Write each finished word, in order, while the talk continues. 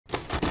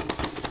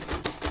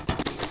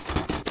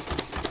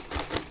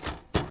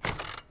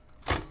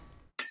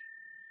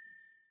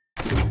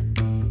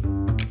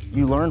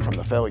You learn from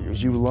the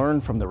failures. You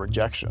learn from the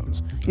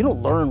rejections. You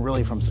don't learn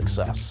really from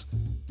success.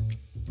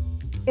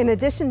 In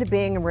addition to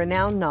being a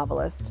renowned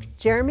novelist,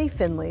 Jeremy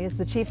Finley is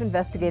the chief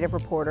investigative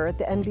reporter at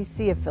the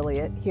NBC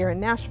affiliate here in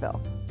Nashville.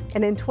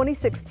 And in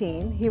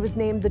 2016, he was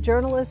named the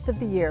Journalist of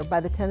the Year by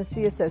the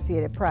Tennessee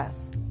Associated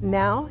Press.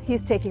 Now,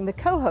 he's taking the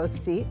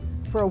co-host seat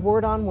for A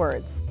Word on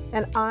Words,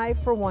 and I,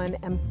 for one,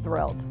 am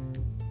thrilled.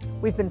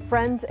 We've been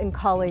friends and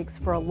colleagues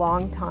for a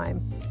long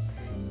time,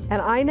 and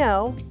I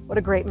know what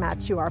a great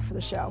match you are for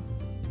the show.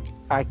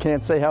 I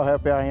can't say how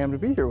happy I am to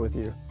be here with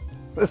you.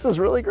 This is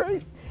really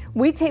great.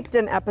 We taped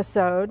an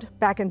episode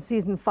back in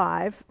season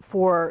 5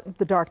 for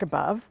The Dark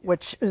Above,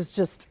 which is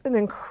just an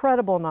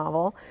incredible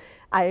novel.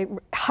 I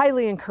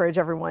highly encourage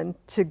everyone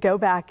to go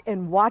back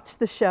and watch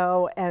the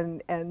show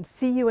and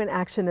see you in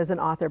action as an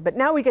author. But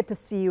now we get to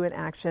see you in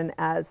action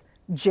as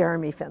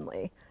Jeremy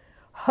Finley,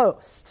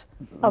 host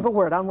of A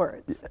Word on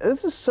Words.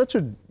 This is such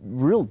a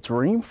real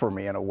dream for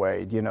me in a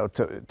way, you know,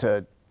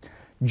 to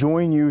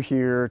join you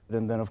here.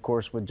 And then, of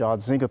course, with John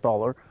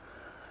Siegenthaler,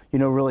 you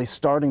know, really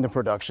starting the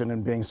production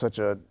and being such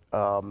a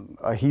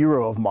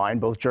hero of mine,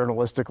 both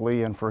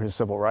journalistically and for his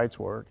civil rights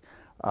work.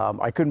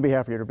 I couldn't be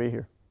happier to be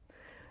here.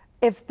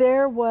 If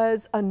there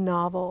was a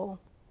novel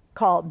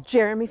called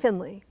Jeremy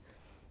Finley,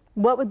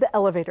 what would the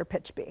elevator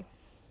pitch be?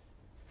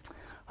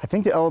 I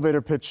think the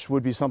elevator pitch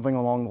would be something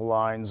along the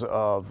lines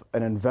of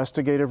an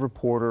investigative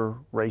reporter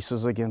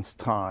races against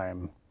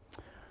time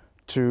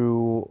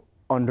to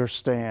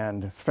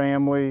understand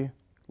family,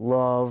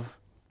 love,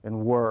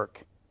 and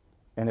work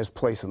and his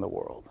place in the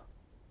world.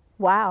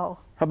 Wow.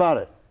 How about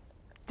it?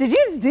 Did you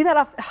just do that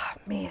off? Oh,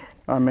 man.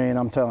 I mean,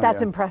 I'm telling you.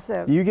 That's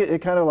impressive. You get, it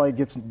kind of like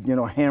gets, you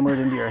know, hammered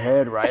into your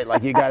head, right?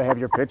 Like you got to have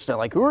your pitch done.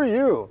 Like, who are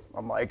you?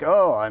 I'm like,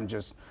 oh, I'm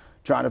just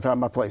trying to find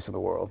my place in the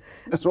world.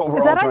 That's what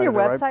we're Is all that on your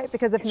trying to do, website? right?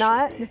 Because if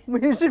not,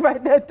 we should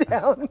write that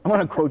down. I'm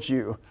going to quote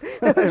you.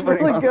 That was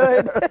really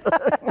good.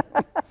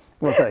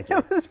 Well, thank you.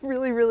 That was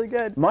really, really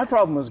good. My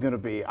problem is going to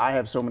be, I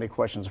have so many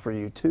questions for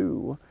you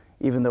too,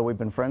 even though we've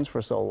been friends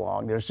for so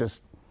long.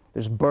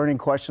 There's burning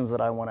questions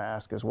that I want to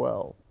ask as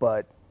well.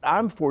 But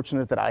I'm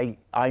fortunate that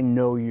I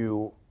know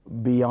you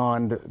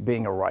beyond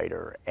being a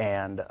writer,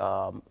 and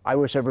I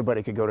wish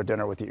everybody could go to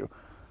dinner with you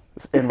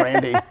and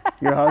Randy,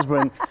 your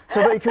husband,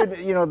 so they could,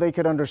 you know, they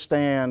could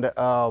understand.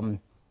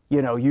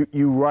 You know,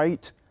 you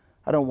write.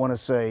 I don't want to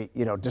say,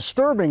 you know,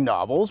 disturbing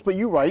novels, but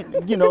you write,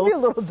 you know, a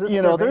little disturbing.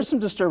 You know, there's some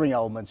disturbing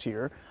elements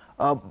here.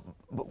 But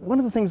one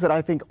of the things that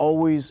I think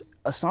always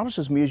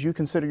astonishes me is you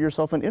consider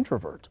yourself an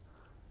introvert.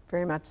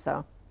 Very much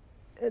so.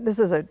 This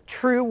is a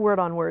true Word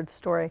on Words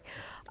story.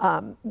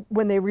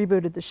 When they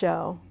rebooted the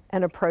show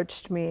and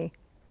approached me,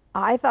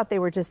 I thought they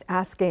were just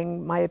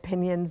asking my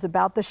opinions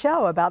about the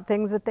show, about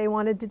things that they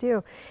wanted to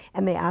do.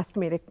 And they asked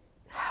me to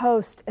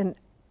host, and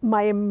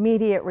my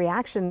immediate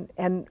reaction,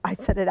 and I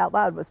said it out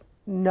loud, was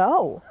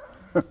no,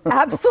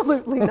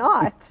 absolutely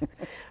not.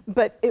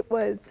 But it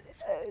was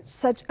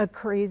such a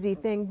crazy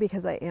thing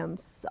because I am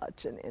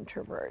such an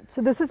introvert.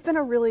 So this has been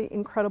a really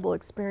incredible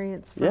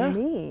experience for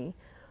me,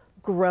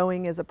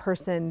 growing as a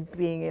person,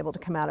 being able to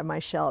come out of my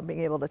shell,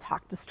 being able to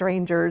talk to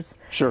strangers,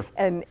 sure,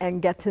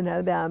 and get to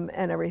know them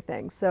and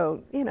everything.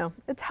 So, you know,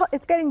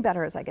 it's getting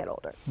better as I get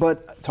older.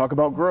 But talk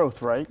about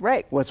growth, right?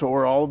 Right. That's what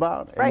we're all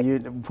about. Right.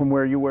 And you, from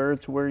where you were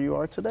to where you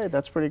are today,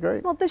 that's pretty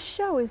great. Well, the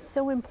show is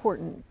so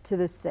important to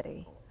this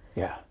city.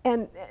 Yeah.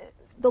 And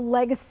the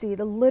legacy,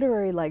 the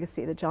literary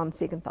legacy that John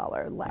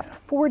Siegenthaler left,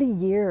 40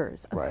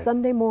 years of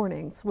Sunday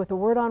mornings with A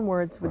Word on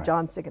Words with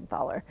John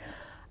Siegenthaler.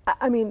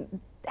 I mean,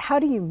 how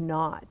do you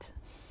not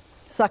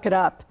suck it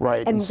up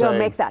and go say,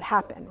 make that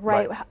happen,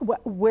 right?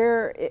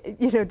 Where,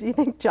 you know, do you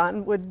think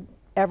John would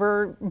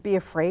ever be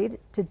afraid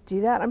to do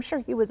that? I'm sure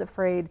he was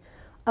afraid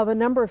of a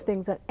number of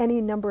things at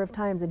any number of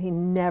times, and he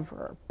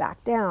never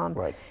backed down.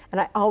 Right. And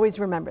I always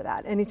remember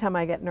that. Anytime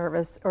I get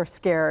nervous or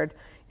scared,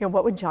 you know,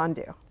 what would John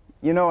do?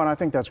 You know, and I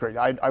think that's great.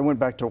 I went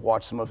back to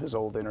watch some of his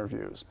old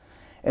interviews,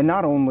 and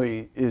not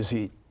only is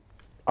he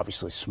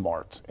obviously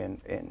smart,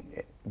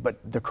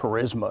 but the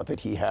charisma that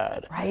he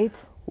had,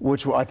 right?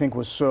 Which I think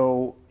was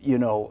so, you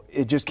know,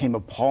 it just came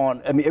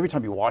upon. I mean, every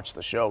time you watch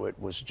the show, it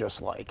was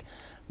just like,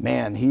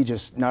 man, he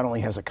just not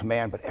only has a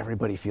command, but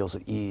everybody feels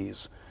at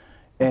ease.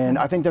 And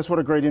I think that's what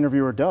a great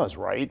interviewer does,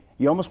 right?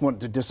 You almost want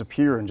to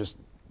disappear and just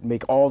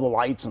make all the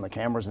lights and the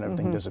cameras and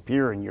everything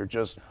disappear, and you're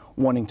just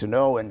wanting to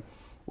know. And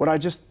what I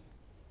just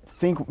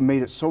think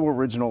made it so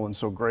original and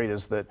so great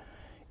is that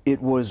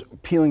it was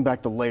peeling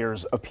back the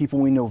layers of people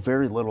we know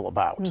very little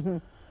about.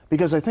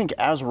 Because I think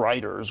as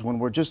writers, when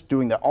we're just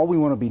doing that, all we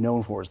want to be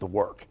known for is the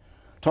work.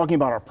 Talking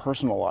about our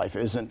personal life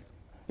isn't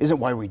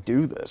why we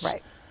do this.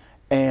 Right.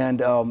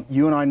 And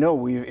you and I know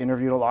we've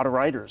interviewed a lot of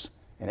writers,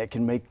 and it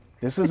can make,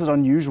 this is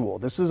unusual,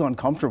 this is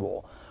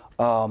uncomfortable.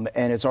 And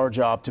it's our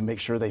job to make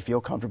sure they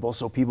feel comfortable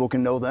so people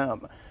can know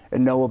them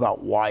and know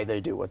about why they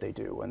do what they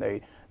do and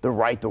they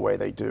write the way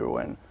they do.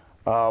 And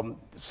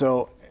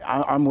so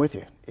I'm with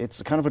you.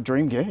 It's kind of a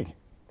dream gig.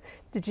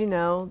 Did you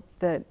know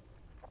that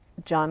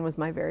John was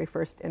my very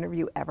first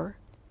interview ever?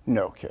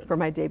 No kidding. For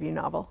my debut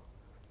novel.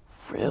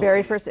 Really?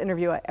 Very first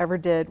interview I ever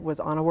did was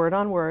on A Word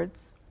on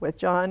Words with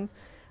John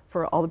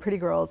for All the Pretty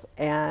Girls,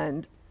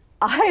 and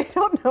I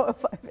don't know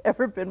if I've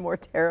ever been more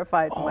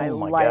terrified in my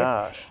life.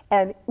 Gosh.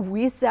 And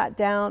we sat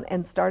down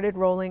and started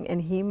rolling,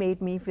 and he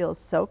made me feel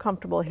so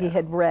comfortable. He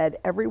had read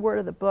every word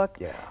of the book.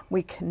 Yeah.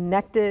 We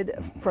connected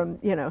from,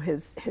 you know,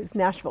 his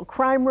Nashville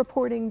crime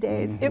reporting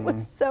days. It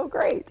was so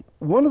great.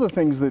 One of the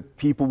things that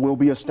people will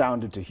be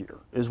astounded to hear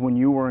is when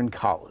you were in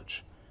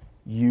college,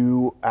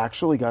 you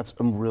actually got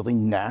some really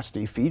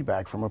nasty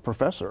feedback from a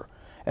professor.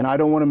 And I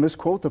don't want to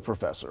misquote the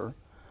professor,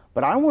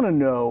 but I want to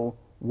know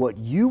what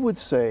you would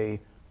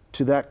say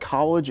to that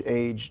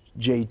college-age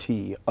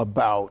JT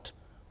about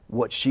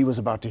what she was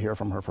about to hear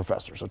from her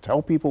professor. So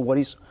tell people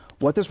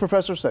what this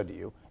professor said to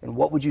you, and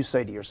what would you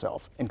say to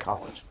yourself in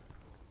college?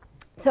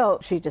 So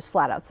she just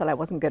flat out said I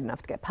wasn't good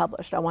enough to get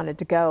published. I wanted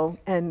to go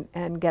and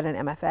get an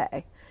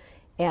MFA.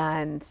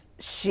 And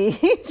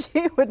she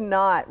would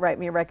not write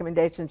me a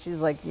recommendation. She's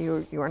like,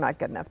 you are not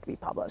good enough to be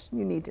published.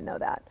 You need to know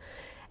that.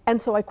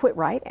 And so I quit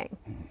writing,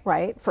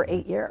 right, for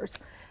 8 years.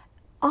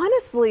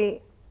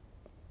 Honestly,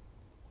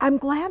 I'm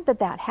glad that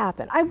that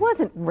happened. I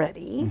wasn't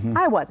ready.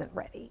 I wasn't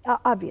ready.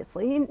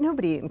 Obviously,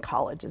 nobody in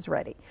college is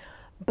ready.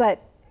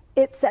 But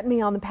it set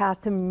me on the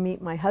path to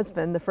meet my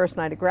husband the first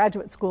night of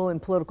graduate school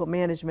in political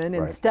management.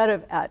 Right. Instead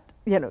of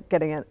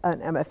getting an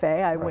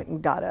MFA, I went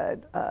and got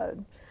a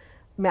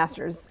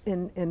master's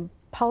in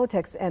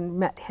politics and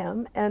met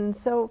him. And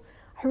so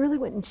I really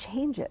wouldn't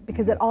change it,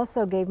 because it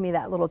also gave me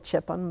that little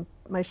chip on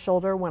my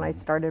shoulder when I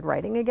started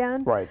writing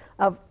again. Right.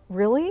 Of,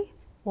 really?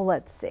 Well,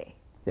 let's see.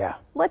 Yeah.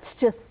 Let's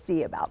just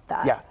see about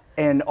that. Yeah,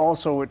 and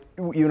also,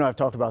 you and I have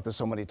talked about this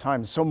so many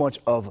times, so much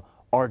of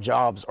our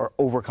jobs are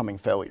overcoming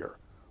failure,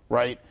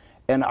 right?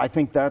 And I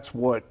think that's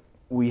what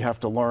we have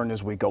to learn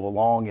as we go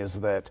along,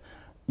 is that,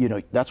 you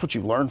know, that's what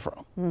you learn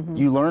from.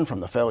 You learn from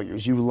the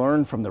failures, you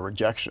learn from the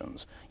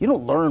rejections. You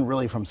don't learn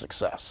really from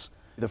success.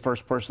 The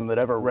first person that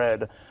ever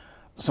read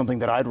something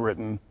that I'd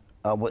written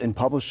in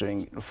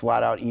publishing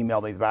flat out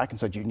emailed me back and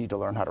said, you need to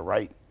learn how to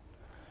write.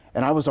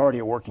 And I was already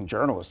a working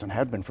journalist and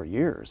had been for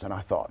years. And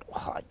I thought,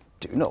 well, I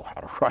do know how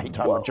to write.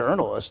 I'm a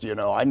journalist, you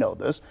know, I know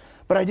this.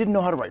 But I didn't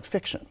know how to write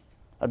fiction.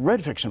 I'd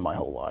read fiction my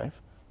whole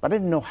life, but I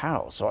didn't know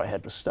how, so I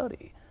had to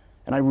study.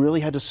 And I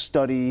really had to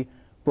study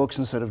books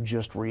instead of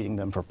just reading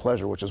them for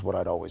pleasure, which is what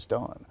I'd always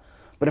done.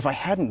 But if I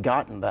hadn't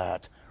gotten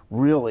that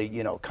really,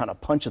 you know, kind of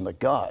punch in the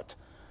gut,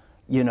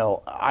 you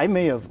know, I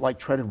may have like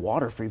treaded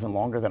water for even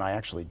longer than I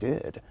actually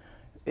did.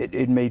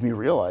 It made me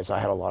realize I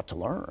had a lot to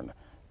learn.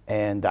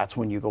 And that's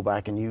when you go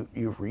back and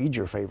you read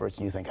your favorites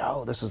and you think,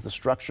 oh, this is the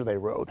structure they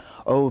wrote.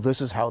 Oh,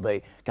 this is how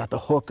they got the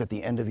hook at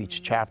the end of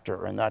each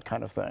chapter and that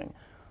kind of thing.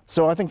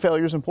 So I think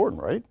failure is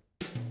important, right?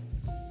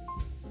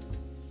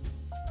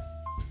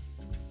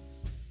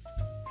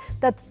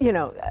 That's, you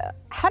know,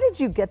 how did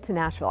you get to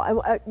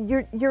Nashville?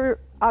 You're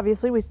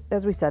obviously,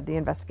 as we said, the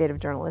investigative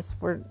journalist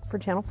for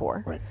Channel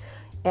 4. Right.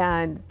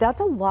 And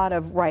that's a lot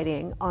of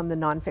writing on the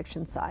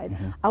nonfiction side.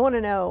 I want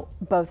to know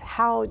both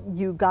how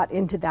you got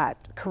into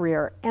that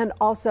career and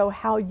also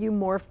how you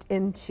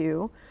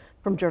morphed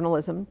from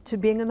journalism to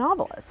being a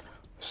novelist.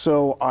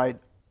 So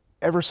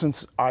ever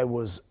since I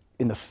was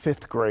in the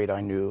 5th grade,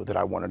 I knew that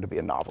I wanted to be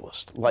a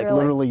novelist. Like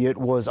literally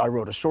I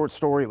wrote a short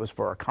story, it was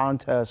for a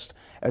contest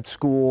at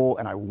school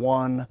and I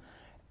won.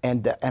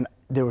 And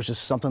there was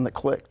just something that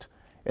clicked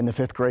in the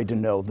 5th grade to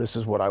know this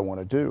is what I want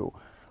to do.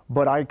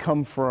 But I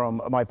come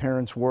from, my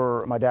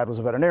dad was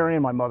a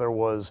veterinarian, my mother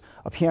was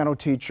a piano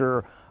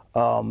teacher,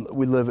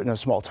 we live in a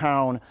small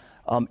town.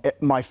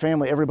 My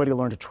family, everybody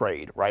learned a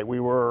trade, right? We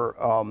were,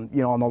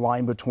 you know, on the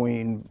line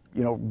between,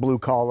 you know, blue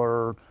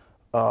collar,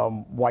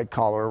 white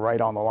collar,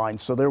 right on the line.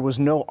 So there was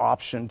no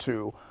option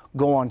to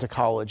go on to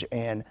college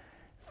and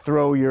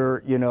throw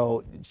your, you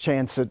know,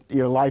 chance at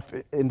your life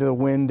into the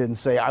wind and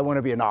say, I want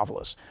to be a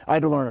novelist. I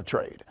had to learn a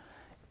trade.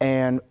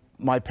 And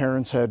my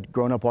parents had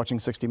grown up watching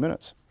 60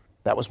 Minutes.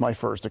 That was my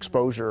first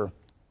exposure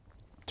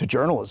to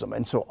journalism.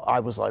 And so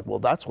I was like, well,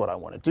 that's what I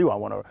want to do.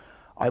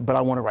 But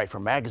I want to write for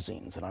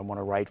magazines, and I want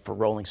to write for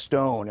Rolling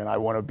Stone, and I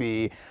want to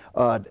be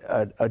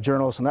a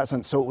journalist in that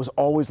sense. So it was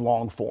always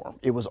long form.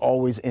 It was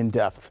always in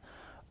depth.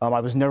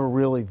 I was never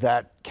really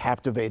that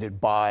captivated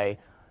by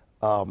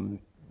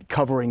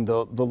covering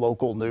the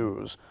local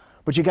news.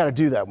 But you got to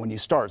do that when you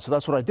start. So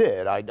that's what I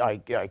did.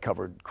 I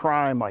covered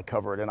crime,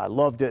 and I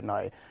loved it, and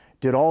I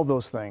did all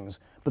those things.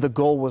 But the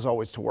goal was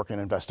always to work in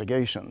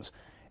investigations.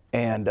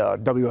 And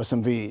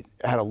WSMV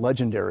had a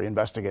legendary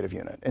investigative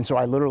unit. And so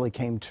I literally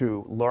came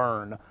to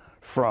learn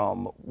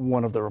from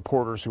one of the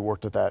reporters who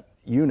worked at that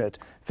unit,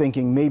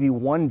 thinking maybe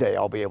one day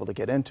I'll be able to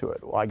get into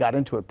it. Well, I got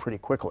into it pretty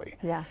quickly.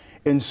 Yeah.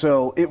 And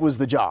so it was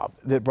the job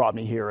that brought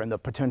me here and the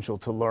potential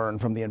to learn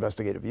from the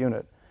investigative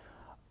unit.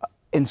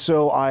 And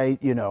so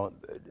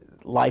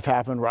life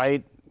happened,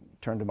 right?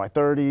 Turned to my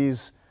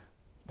 30s,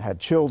 had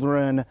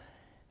children,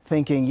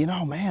 thinking, you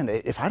know, man,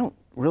 if I don't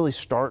really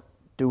start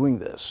doing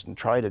this and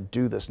try to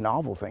do this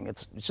novel thing,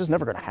 it's just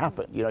never going to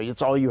happen. You know,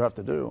 it's all you have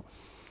to do.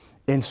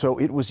 And so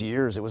it was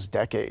years, it was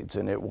decades,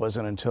 and it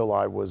wasn't until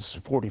I was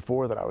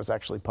 44 that I was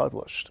actually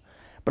published.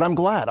 But I'm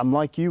glad, I'm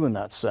like you in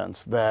that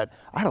sense, that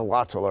I had a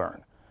lot to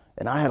learn.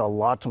 And I had a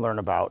lot to learn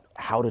about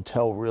how to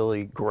tell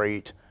really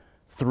great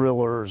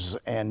thrillers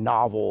and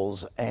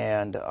novels.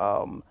 And,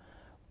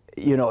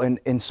 you know,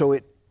 and so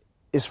it,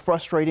 as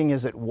frustrating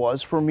as it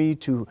was for me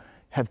to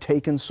have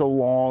taken so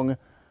long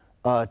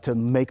to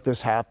make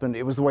this happen,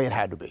 it was the way it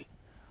had to be.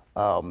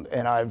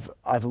 And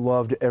I've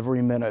loved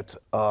every minute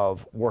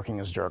of working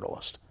as a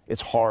journalist.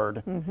 It's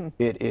hard.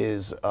 It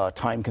is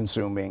time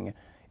consuming.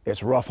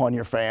 It's rough on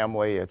your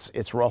family.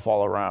 It's rough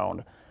all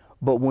around.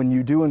 But when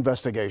you do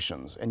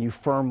investigations and you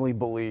firmly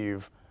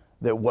believe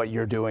that what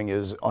you're doing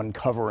is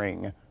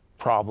uncovering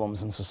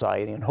problems in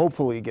society and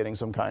hopefully getting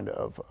some kind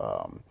of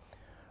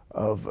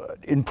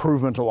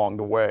improvement along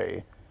the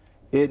way,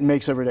 it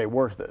makes every day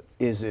worth it.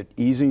 Is it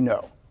easy?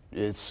 No.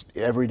 It's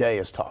every day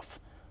is tough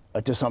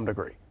to some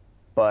degree.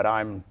 But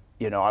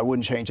you know, I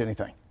wouldn't change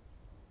anything.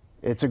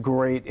 It's a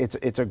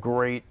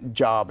great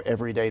job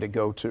every day to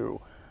go to,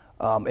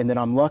 and then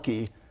I'm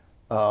lucky.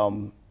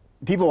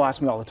 People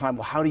ask me all the time,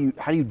 well, how do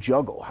you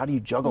juggle? How do you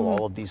juggle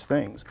all of these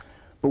things?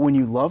 But when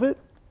you love it,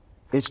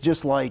 it's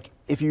just like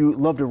if you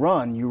love to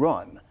run, you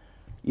run.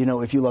 You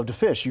know, if you love to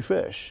fish, you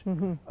fish.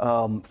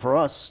 For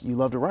us, you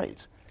love to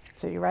write.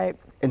 So you write.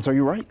 And so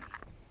you write.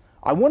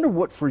 I wonder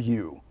what for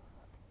you,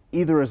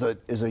 either as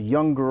a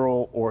young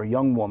girl or a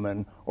young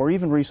woman, or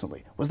even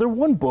recently, was there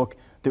one book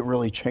that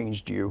really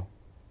changed you?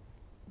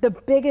 The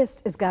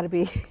biggest has got to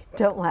be,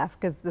 don't laugh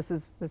because this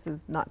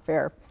is not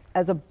fair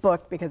as a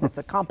book because it's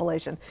a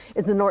compilation,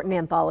 is the Norton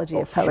Anthology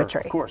of Poetry.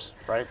 Sure, of course,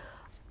 right?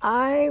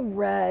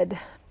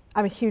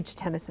 I'm a huge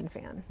Tennyson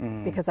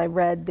fan because I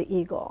read The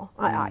Eagle.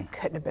 I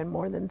couldn't have been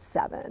more than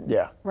 7.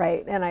 Yeah.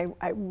 Right, and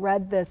I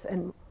read this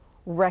and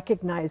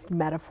recognized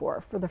metaphor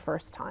for the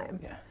first time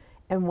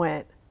and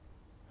went,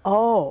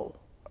 oh,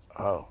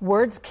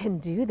 words can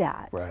do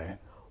that. Right.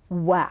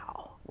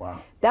 Wow.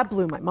 Wow. That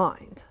blew my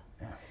mind.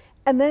 Yeah.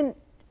 And then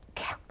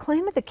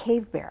Claim of the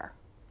Cave Bear,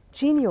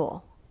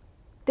 Genial.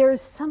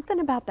 There's something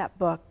about that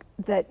book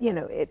that, you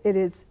know, it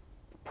is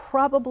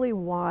probably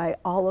why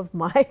all of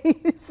my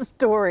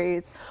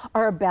stories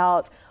are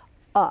about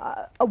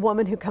a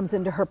woman who comes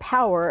into her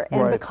power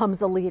and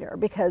becomes a leader,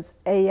 because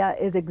Aya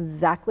is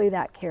exactly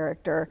that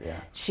character. Yeah.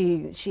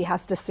 She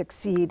has to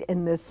succeed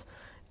in this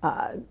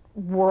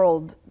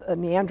world, a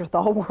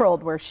Neanderthal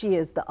world, where she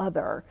is the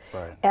other.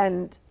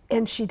 Right.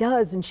 And she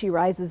does, and she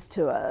rises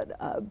to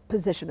a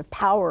position of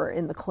power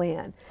in the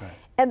clan. Right.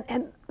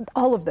 And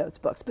all of those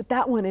books, but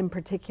that one in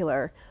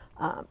particular,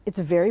 it's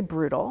very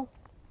brutal.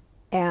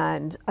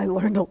 And I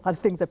learned a lot of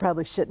things I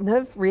probably shouldn't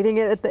have reading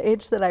it at the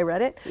age that I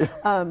read it.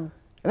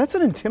 And that's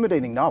an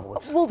intimidating novel.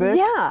 It's thick.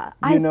 Yeah,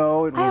 you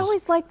know, I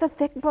always like the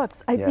thick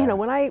books. You know,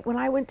 when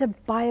I went to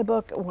buy a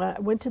book, when I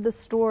went to the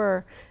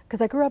store,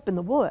 because I grew up in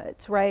the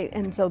woods, right?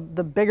 And so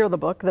the bigger the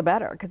book, the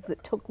better, because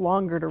it took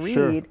longer to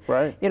read.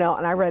 Right. You know,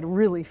 and I read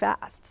really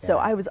fast. So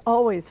I was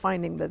always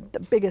finding the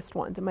biggest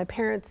ones. And my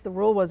parents, the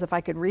rule was if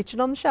I could reach it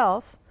on the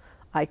shelf,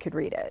 I could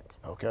read it.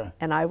 Okay.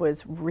 And I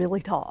was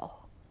really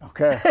tall.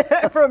 Okay.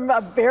 From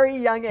a very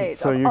young age.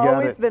 So I've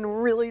always been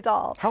really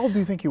tall. How old do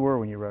you think you were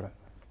when you read it?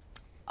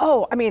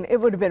 Oh, I mean, it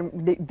would have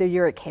been the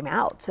year it came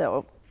out,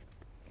 so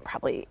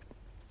probably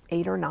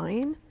 8 or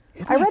 9.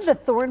 I read The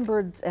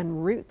Thornbirds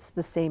and Roots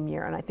the same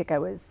year, and I think I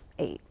was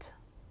 8.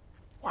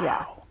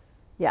 Wow.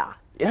 Yeah.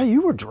 Yeah,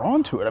 you were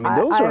drawn to it. I mean,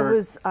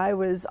 I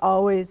was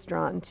always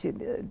drawn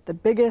to the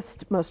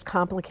biggest, most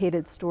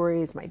complicated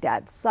stories. My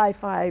dad's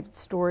sci-fi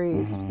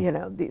stories. You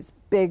know, these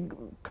big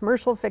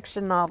commercial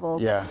fiction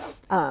novels. Yeah.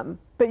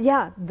 But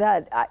yeah,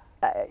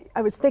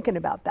 I was thinking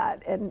about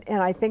that, and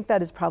I think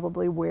that is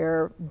probably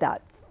where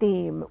that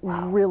theme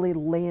really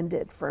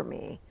landed for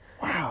me.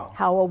 Wow.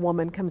 How a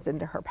woman comes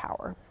into her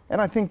power.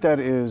 And I think that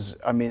is,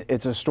 I mean,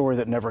 it's a story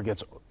that never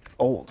gets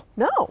old.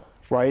 No.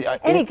 Right?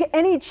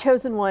 Any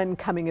chosen one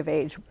coming of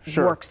age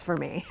works for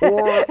me.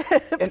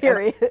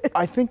 Period. And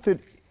I think that,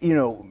 you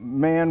know,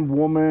 man,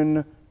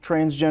 woman,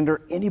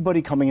 transgender,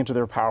 anybody coming into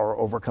their power,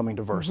 overcoming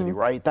diversity,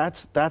 right?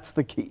 That's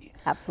the key.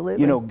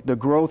 Absolutely. You know, the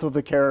growth of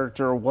the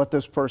character, what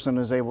this person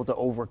is able to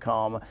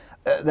overcome,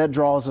 that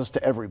draws us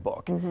to every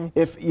book.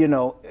 If, you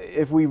know,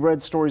 if we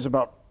read stories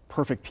about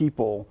perfect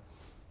people,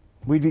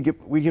 we'd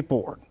get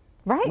bored.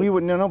 Right.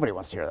 Nobody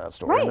wants to hear that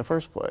story in the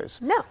first place.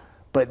 No.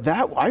 But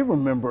I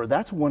remember,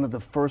 that's one of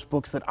the first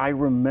books that I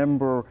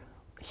remember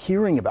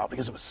hearing about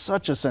because it was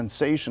such a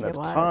sensation at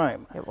the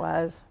time. It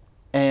was.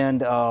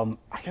 And I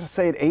gotta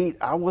say, at 8,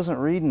 I wasn't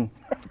reading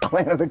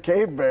Clan of the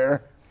Cave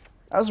Bear.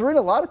 I was reading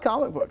a lot of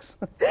comic books.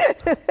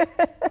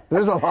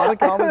 There's a lot of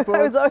comic books.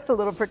 I was always a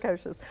little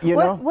precocious.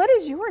 What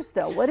is yours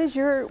though? What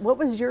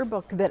was your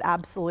book that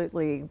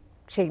absolutely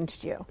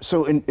changed you?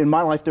 So in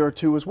my life, there are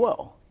 2 as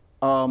well.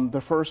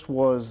 The first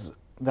was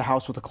The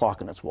House with a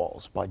Clock in Its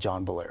Walls by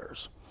John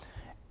Bellairs.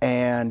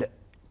 And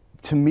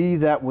to me,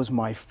 that was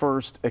my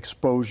first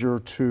exposure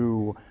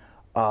to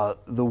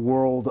the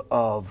world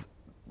of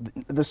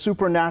the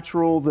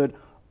supernatural that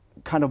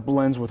kind of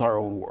blends with our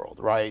own world,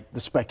 right? The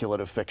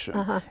speculative fiction.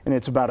 And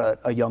it's about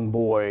a young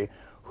boy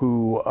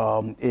who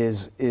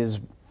is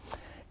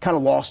kind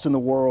of lost in the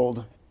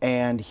world,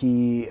 and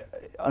he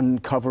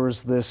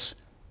uncovers this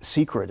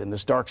secret, and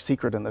this dark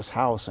secret in this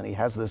house, and he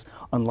has this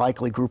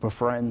unlikely group of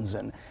friends,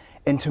 and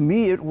to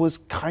me it was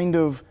kind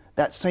of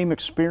that same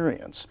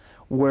experience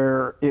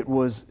where it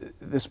was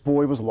this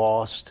boy was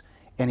lost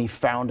and he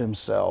found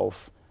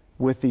himself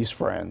with these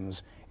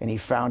friends, and he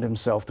found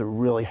himself through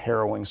really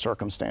harrowing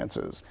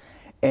circumstances.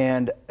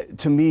 And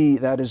to me,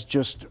 that is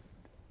just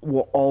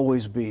will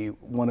always be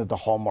one of the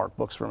hallmark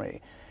books for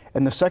me.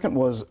 And the second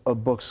was a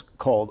book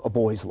called A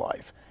Boy's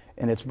Life,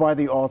 and it's by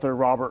the author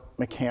Robert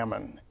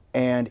McCammon.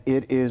 And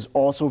it is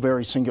also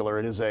very singular.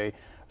 It is a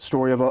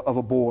story of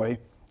a boy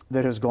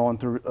that has gone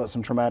through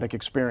some traumatic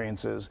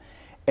experiences.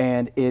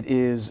 And it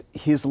is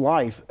his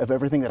life, of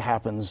everything that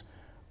happens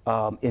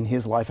in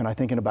his life, and I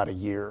think in about a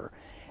year.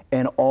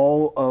 And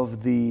all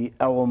of the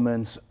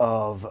elements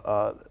of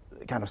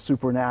kind of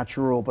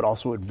supernatural, but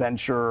also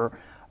adventure,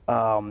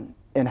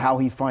 and how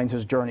he finds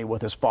his journey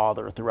with his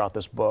father throughout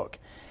this book.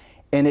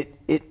 And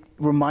it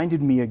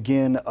reminded me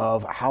again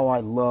of how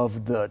I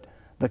love the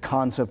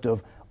concept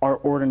of our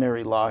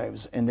ordinary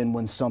lives, and then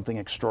when something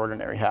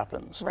extraordinary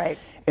happens. Right.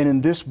 And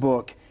in this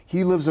book,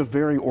 he lives a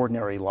very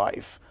ordinary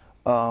life,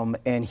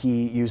 and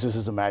he uses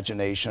his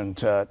imagination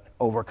to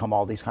overcome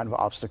all these kind of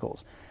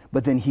obstacles.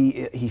 But then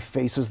he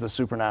faces the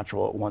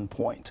supernatural at one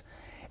point.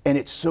 And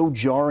it's so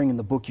jarring in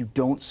the book, you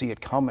don't see it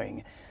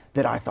coming,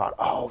 that I thought,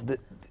 oh,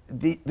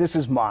 this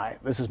is my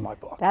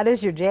book. That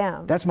is your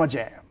jam. That's my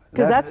jam.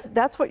 Because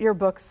that's what your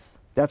books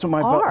That's what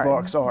my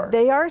books are.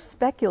 They are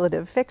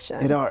speculative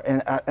fiction. They are,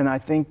 and I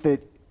think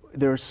that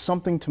there's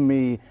something to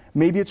me,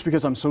 maybe it's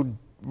because I'm so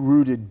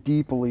rooted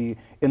deeply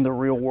in the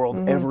real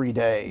world every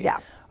day,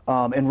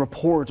 and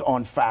report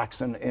on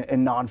facts and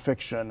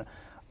nonfiction,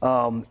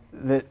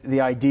 that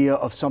the idea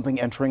of something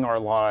entering our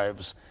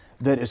lives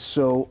that is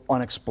so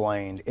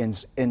unexplained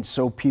and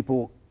so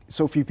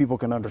few people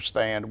can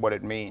understand what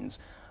it means.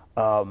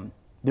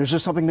 There's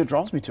just something that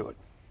draws me to it,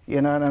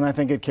 and I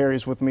think it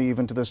carries with me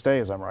even to this day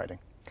as I'm writing.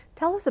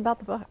 Tell us about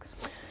the books.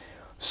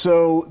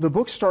 So the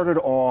book started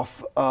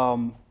off,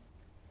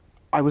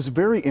 I was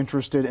very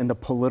interested in the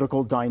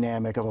political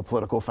dynamic of a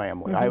political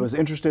family. I was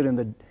interested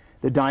in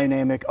the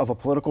dynamic of a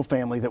political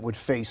family that would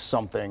face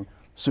something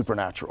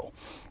supernatural,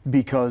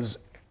 because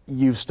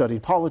you've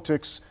studied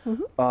politics,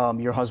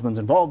 your husband's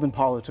involved in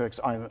politics,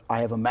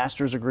 I have a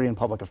master's degree in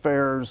public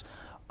affairs.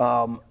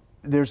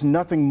 There's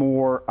nothing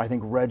more, I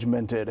think,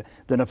 regimented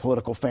than a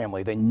political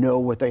family. They know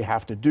what they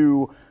have to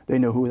do, they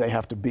know who they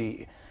have to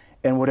be,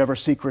 and whatever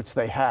secrets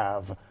they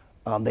have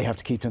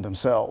to keep to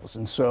themselves.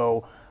 And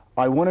so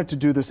I wanted to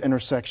do this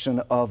intersection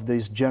of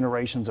these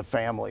generations of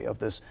family, of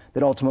this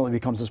that ultimately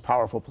becomes this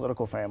powerful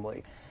political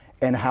family,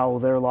 and how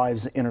their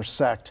lives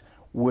intersect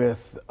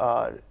with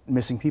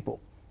missing people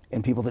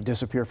and people that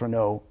disappear for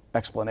no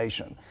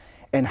explanation,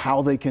 and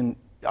how they can,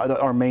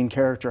 our main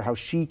character, how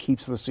she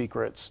keeps the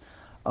secrets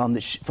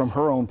from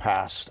her own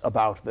past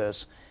about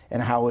this,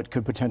 and how it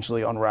could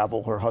potentially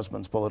unravel her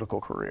husband's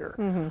political career.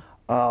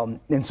 And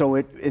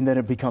then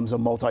it becomes a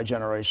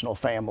multi-generational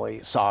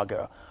family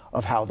saga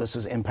of how this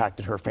has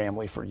impacted her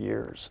family for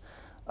years.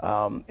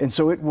 And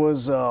so it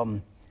was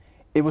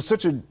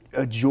such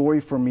a joy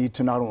for me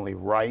to not only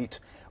write,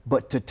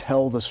 but to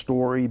tell the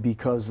story,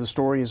 because the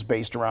story is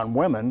based around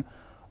women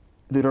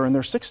that are in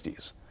their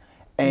 60s.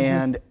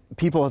 And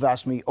people have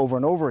asked me over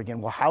and over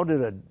again, well, how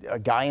did a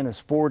guy in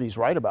his 40s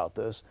write about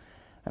this?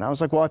 And I was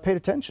like, well, I paid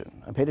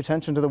attention. I paid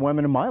attention to the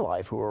women in my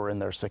life who were in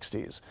their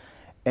 60s.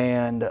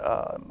 And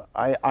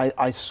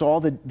I saw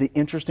the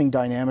interesting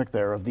dynamic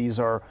there of these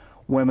are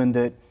women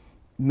that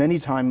many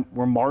times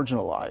were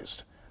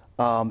marginalized.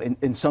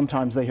 And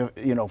sometimes they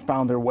have,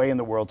 found their way in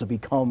the world to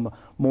become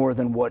more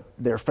than what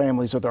their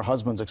families or their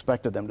husbands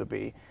expected them to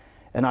be.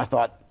 And I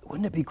thought,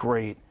 wouldn't it be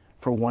great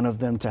for one of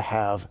them to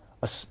have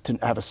a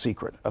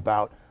secret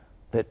about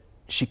that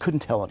she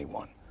couldn't tell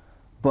anyone,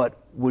 but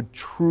would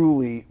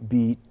truly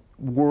be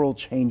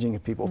world-changing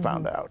if people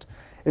found out.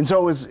 And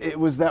so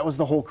that was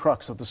the whole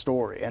crux of the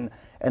story. And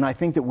I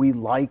think that we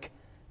like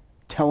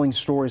telling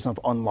stories of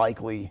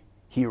unlikely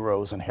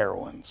heroes and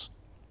heroines.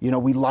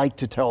 We like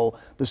to tell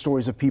the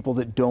stories of people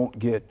that don't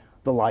get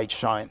the light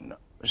shown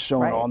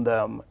on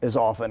them as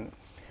often.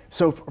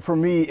 So for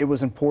me, it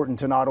was important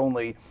to not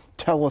only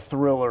tell a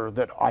thriller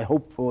that I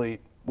hopefully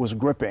was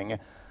gripping,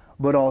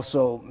 but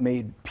also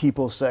made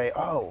people say,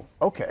 oh,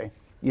 okay,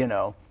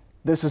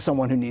 this is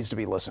someone who needs to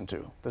be listened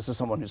to. This is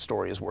someone whose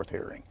story is worth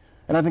hearing.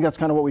 And I think that's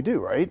kind of what we do,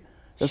 right?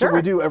 That's what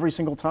we do every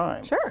single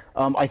time. Sure.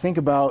 I think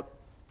about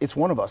It's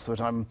One of Us that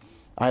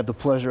I have the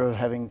pleasure of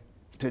having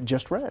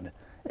just read,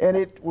 and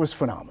it was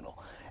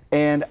phenomenal.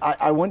 And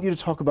I want you to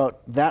talk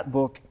about that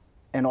book,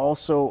 and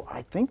also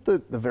I think the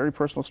very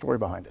personal story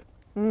behind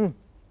it.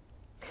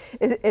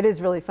 It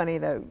is really funny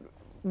though.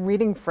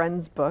 Reading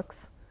friends'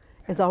 books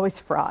is always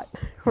fraught,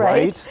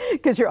 right?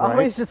 Because you're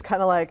always just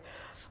kind of like,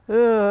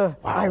 wow.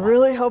 I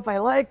really hope I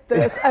like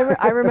this.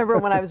 I remember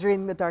when I was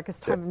reading The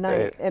Darkest Time of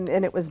Night, and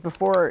it was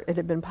before it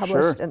had been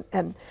published, and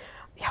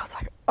I was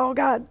like, oh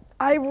God,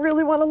 I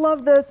really want to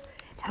love this.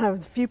 And I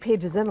was a few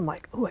pages in, I'm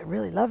like, oh, I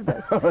really love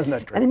this. Isn't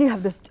that great? And then you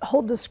have this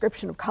whole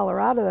description of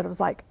Colorado that I was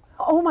like,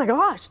 oh my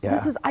gosh,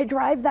 this is, I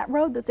drive that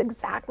road, that's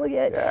exactly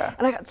it. Yeah.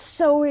 And I got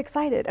so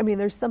excited. I mean,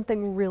 there's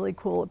something really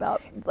cool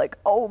about, like,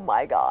 oh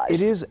my gosh.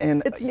 It is,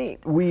 and it's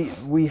neat.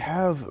 We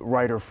have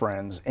writer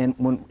friends, and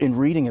when in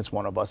reading It's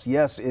One of Us,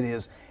 yes, it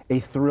is a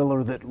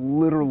thriller that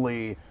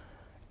literally,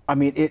 I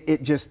mean, it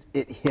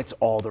hits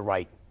all the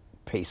right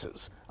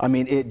paces. I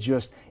mean,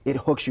 it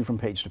hooks you from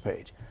page to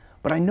page.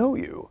 But I know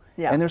you,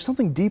 and there's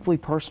something deeply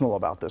personal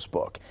about this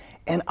book.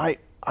 And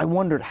I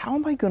wondered, how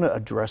am I going to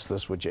address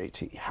this with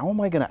JT? How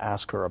am I going to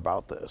ask her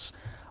about this?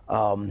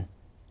 And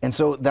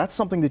so that's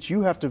something that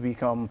you have to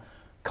become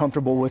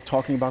comfortable with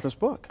talking about this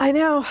book. I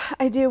know,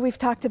 I do. We've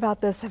talked about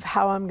this, of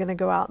how I'm going to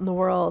go out in the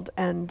world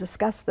and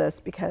discuss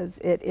this, because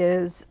it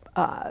is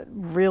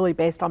really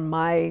based on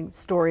my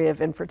story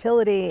of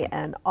infertility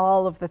and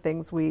all of the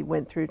things we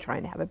went through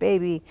trying to have a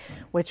baby,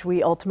 which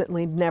we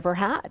ultimately never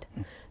had.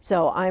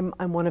 So I'm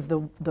one of the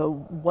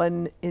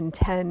 1 in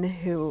 10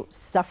 who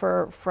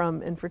suffer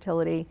from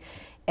infertility,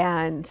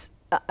 and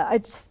I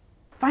just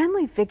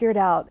finally figured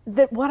out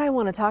that what I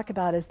want to talk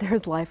about is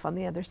there's life on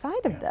the other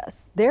side of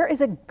this. There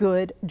is a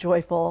good,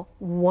 joyful,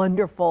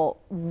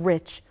 wonderful,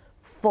 rich,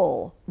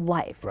 full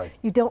life. Right.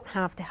 You don't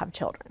have to have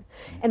children.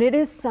 And it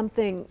is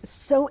something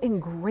so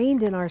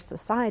ingrained in our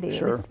society,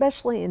 and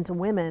especially into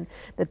women,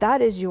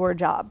 that is your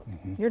job.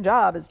 Your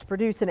job is to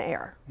produce an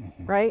heir,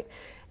 right?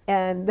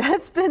 And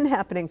that's been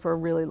happening for a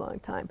really long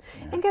time.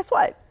 And guess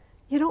what?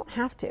 You don't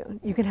have to.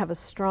 You can have a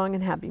strong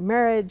and happy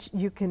marriage.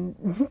 You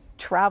can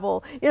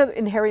travel. You know,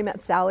 in Harry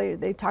Met Sally,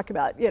 they talk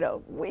about, you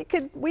know, we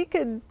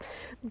could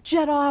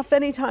jet off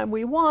anytime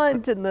we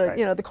want, and the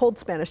you know, the cold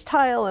Spanish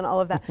tile and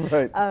all of that.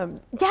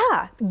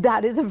 Yeah,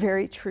 that is a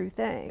very true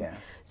thing.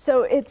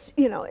 So it's,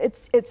 you know,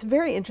 it's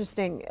very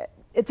interesting.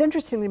 It's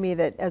interesting to me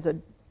that as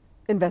an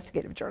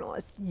investigative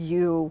journalist,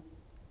 you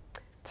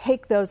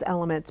take those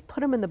elements, put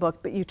them in the book,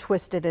 but you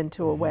twist it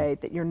into a way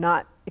that you're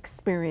not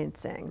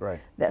experiencing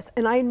this.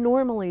 And I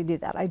normally do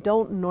that. I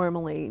don't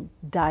normally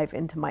dive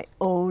into my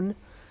own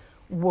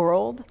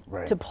world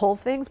to pull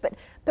things, but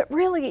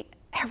really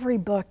every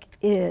book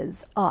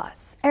is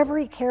us.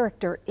 Every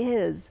character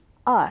is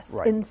us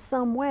in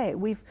some way.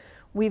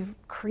 We've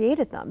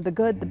created them, the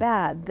good, the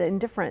bad, the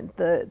indifferent,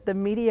 the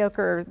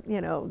mediocre,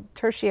 you know,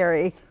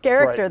 tertiary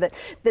character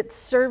that's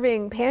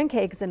serving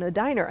pancakes in a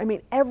diner. I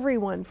mean,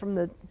 everyone from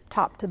the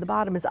top to the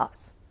bottom is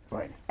us.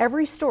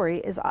 Every story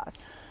is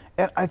us.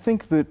 And I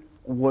think that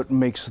what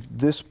makes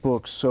this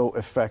book so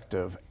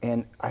effective,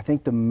 and I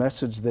think the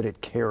message that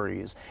it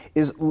carries,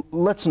 is,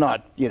 let's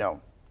not, you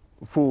know,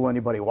 fool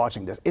anybody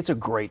watching this. It's a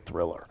great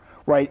thriller,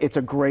 right? It's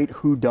a great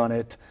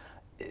whodunit.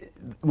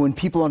 When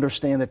people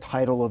understand the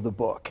title of the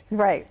book,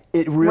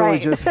 it really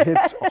just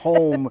hits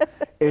home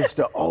as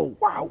to, oh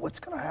wow, what's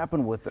going to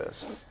happen with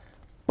this?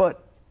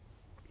 But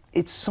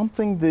it's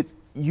something that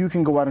you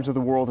can go out into the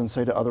world and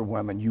say to other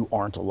women, you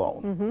aren't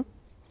alone.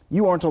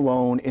 You aren't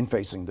alone in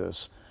facing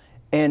this.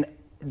 And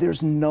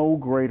there's no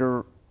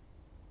greater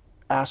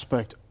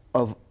aspect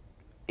of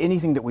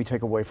anything that we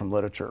take away from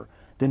literature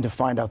than to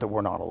find out that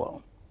we're not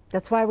alone.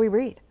 That's why we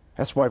read.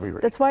 That's why we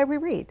read. That's why we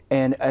read.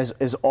 And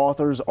as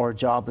authors, our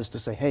job is to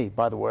say, hey,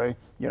 by the way,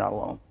 you're not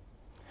alone.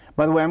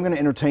 By the way, I'm going to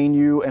entertain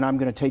you, and I'm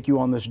going to take you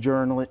on this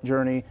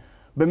journey,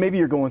 but maybe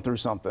you're going through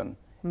something.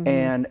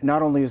 And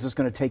not only is this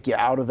going to take you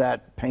out of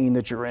that pain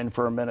that you're in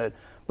for a minute,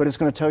 but it's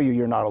going to tell you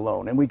you're not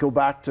alone. And we go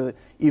back to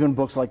even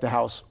books like The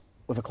House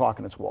with a Clock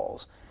in Its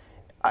Walls.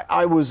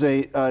 I was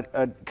a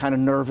kind of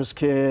nervous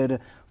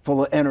kid,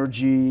 full of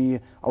energy.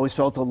 Always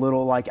felt a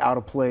little like out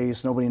of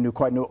place. Nobody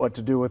quite knew what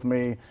to do with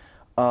me.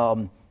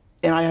 And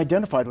I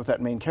identified with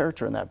that main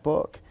character in that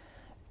book.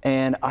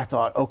 And I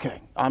thought,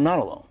 okay, I'm not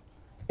alone.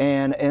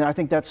 And I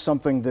think that's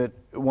something that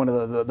one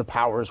of the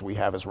powers we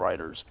have as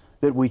writers,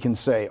 that we can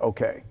say,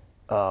 okay,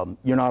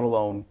 you're not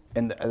alone,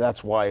 and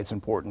that's why it's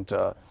important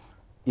to,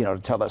 you know,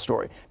 to tell that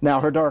story. Now,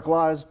 Her Dark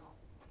Lies,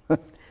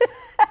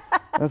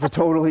 that's a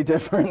totally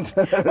different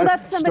well,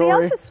 that's somebody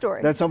else's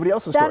story. That's somebody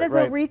else's story, That is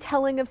a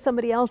retelling of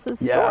somebody else's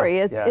story.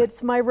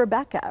 It's my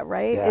Rebecca,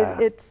 right?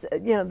 It's,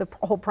 you know, the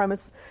whole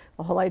premise,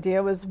 the whole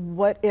idea was,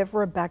 what if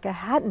Rebecca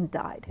hadn't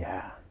died?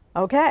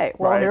 Okay,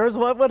 well, here's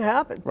what would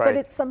happen. But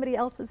it's somebody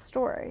else's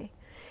story.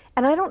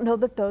 And I don't know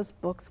that those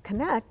books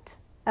connect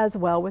as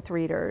well with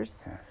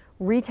readers.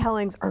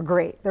 Retellings are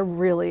great. They're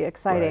really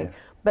exciting.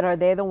 But are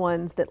they the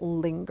ones that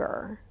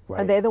linger?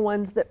 Are they the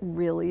ones that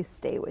really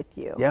stay with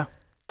you?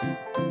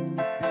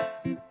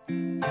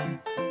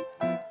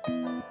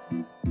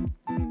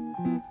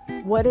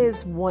 What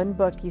is one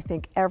book you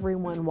think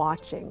everyone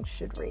watching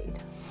should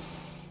read?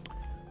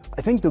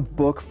 I think the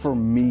book for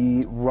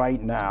me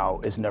right now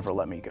is Never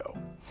Let Me Go.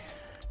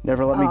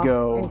 Never Let Me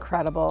Go.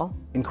 Incredible.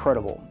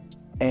 Incredible.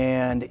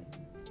 And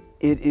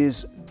it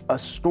is a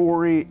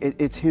story,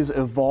 it's his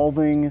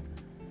evolving,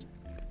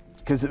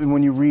 because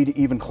when you read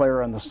even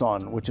Clara and the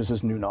Sun, which is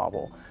his new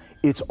novel,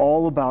 it's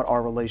all about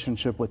our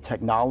relationship with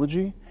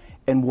technology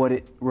and what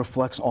it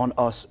reflects on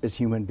us as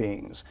human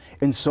beings.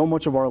 And so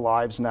much of our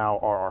lives now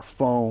are our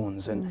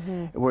phones,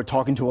 and we're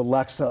talking to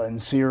Alexa and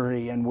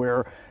Siri, and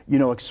we're, you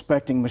know,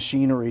 expecting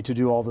machinery to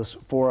do all this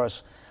for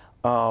us.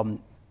 And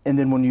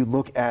then when you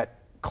look at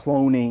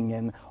cloning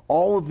and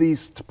all of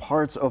these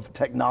parts of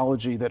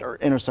technology that are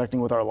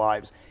intersecting with our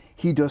lives,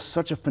 he does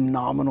such a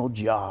phenomenal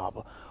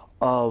job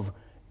of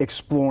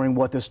exploring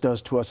what this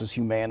does to us as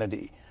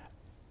humanity.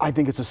 I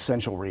think it's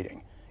essential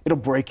reading. It'll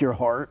break your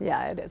heart.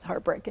 Yeah, it is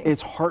heartbreaking.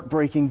 It's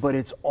heartbreaking, but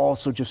it's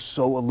also just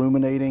so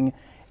illuminating.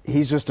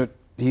 He's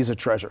a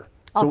treasure.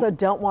 Also,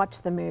 don't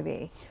watch the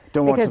movie.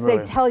 Don't watch the because movie.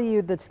 they tell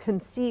you the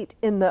conceit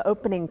in the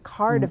opening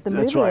card of the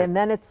movie, right. and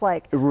then it's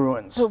like, It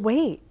ruins. But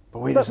wait,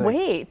 wait a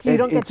second. you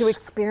don't get to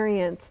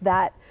experience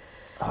that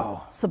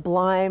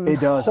sublime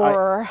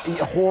horror.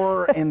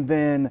 Horror, and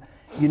then,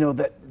 you know,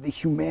 the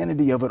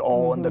humanity of it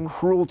all and the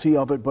cruelty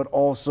of it, but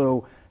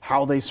also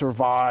how they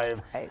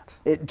survive.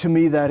 Right. To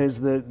me, that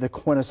is the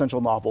quintessential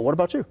novel. What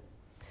about you?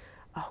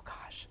 Oh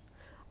gosh,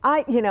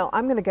 I'm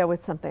going to go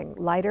with something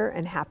lighter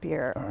and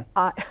happier.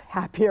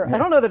 Happier. I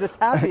don't know that it's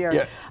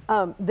happier.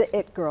 The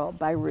It Girl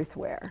by Ruth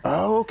Ware.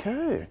 Oh,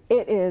 okay.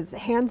 It is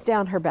hands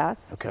down her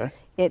best. Okay.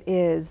 It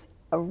is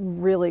a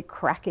really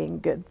cracking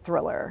good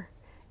thriller,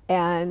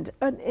 and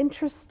an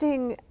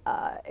interesting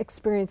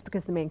experience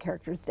because the main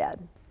character is dead.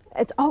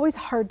 It's always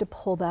hard to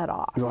pull that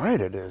off. You're right,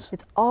 it is.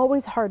 It's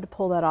always hard to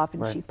pull that off,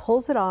 and she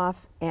pulls it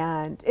off,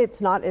 and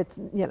it's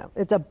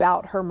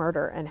about her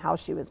murder and how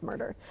she was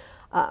murdered.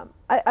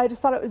 I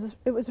just thought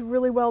it was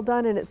really well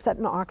done, and it's set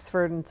in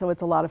Oxford, and so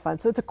it's a lot of fun.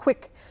 So it's a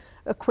quick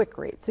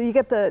read. So you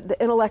get the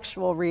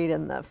intellectual read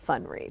and the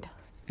fun read.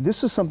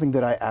 This is something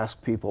that I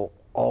ask people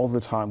all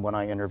the time when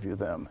I interview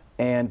them,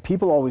 and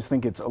people always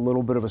think it's a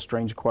little bit of a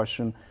strange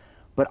question,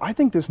 but I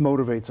think this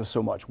motivates us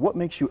so much. What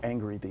makes you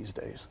angry these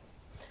days?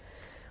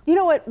 You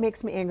know what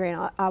makes me angry,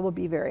 and I will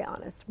be very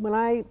honest. When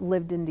I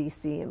lived in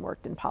DC and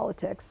worked in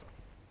politics,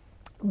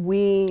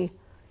 we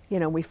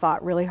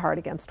fought really hard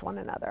against one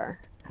another.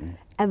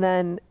 And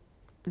then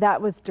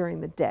that was during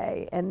the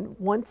day. And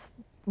once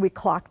we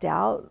clocked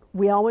out,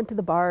 we all went to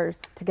the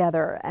bars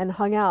together and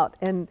hung out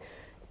and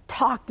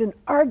talked and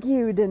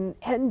argued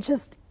and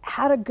just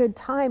had a good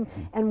time.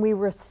 And we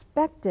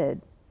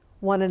respected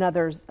one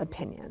another's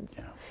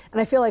opinions.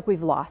 And I feel like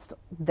we've lost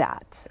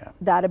that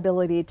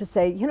ability to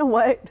say, you know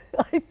what,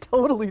 I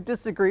totally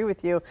disagree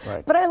with you,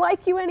 but I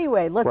like you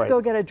anyway. Let's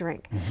go get a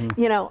drink.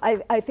 You know,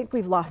 I think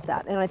we've lost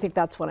that, and I think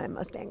that's what I'm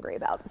most angry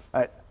about.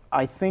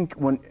 I think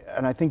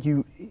I think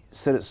you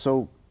said it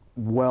so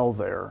well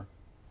there,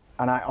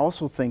 and I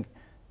also think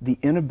the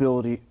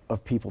inability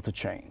of people to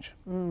change.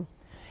 And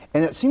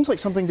it seems like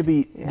something to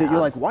be, that you're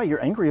like, why,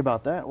 you're angry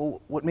about that?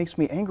 Well, what makes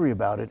me angry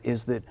about it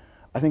is that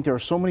I think there are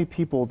so many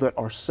people that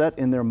are set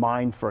in their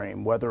mind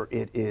frame, whether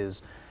it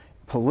is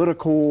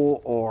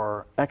political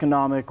or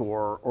economic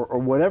or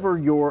whatever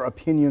your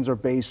opinions are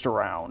based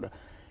around,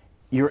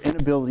 your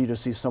inability to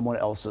see someone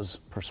else's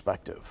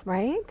perspective.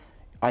 Right?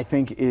 I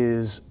think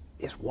is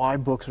why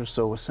books are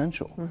so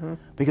essential,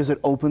 because it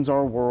opens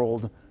our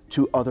world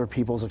to other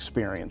people's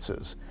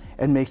experiences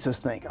and makes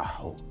us think,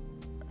 oh,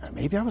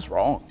 maybe I was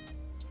wrong.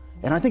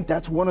 And I think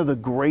that's one of the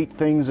great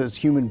things as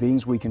human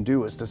beings we can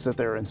do, is to sit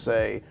there and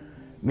say,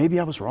 maybe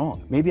I was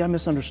wrong. Maybe I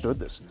misunderstood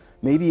this.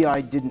 Maybe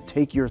I didn't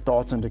take your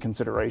thoughts into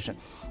consideration.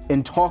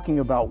 In talking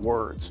about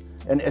words,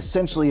 and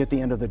essentially at the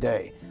end of the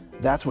day,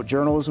 that's what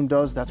journalism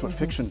does, that's what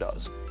fiction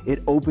does.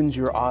 It opens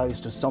your eyes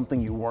to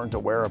something you weren't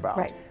aware about.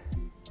 Right.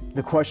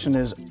 The question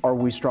is, are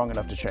we strong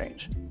enough to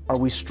change? Are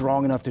we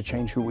strong enough to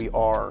change who we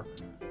are,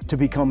 to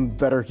become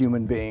better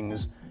human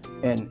beings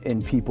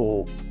and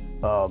people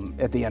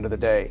at the end of the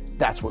day?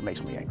 That's what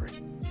makes me angry.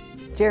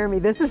 Jeremy,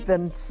 this has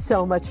been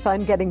so much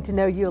fun getting to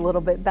know you a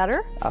little bit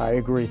better. I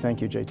agree.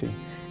 Thank you, JT.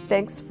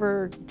 Thanks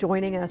for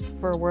joining us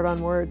for Word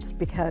on Words,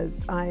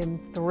 because I'm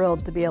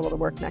thrilled to be able to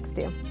work next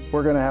to you.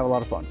 We're going to have a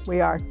lot of fun.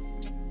 We are.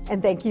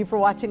 And thank you for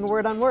watching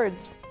Word on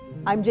Words.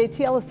 I'm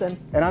JT Ellison.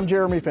 And I'm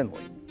Jeremy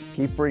Finley.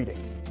 Keep reading.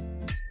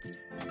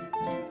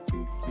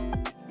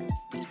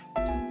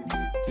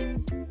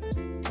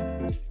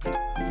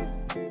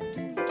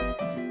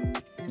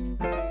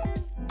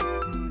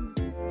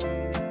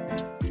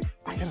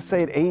 I gotta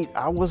say, at 8,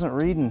 I wasn't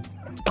reading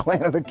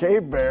Clan of the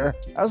Cave Bear.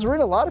 I was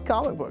reading a lot of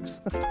comic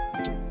books.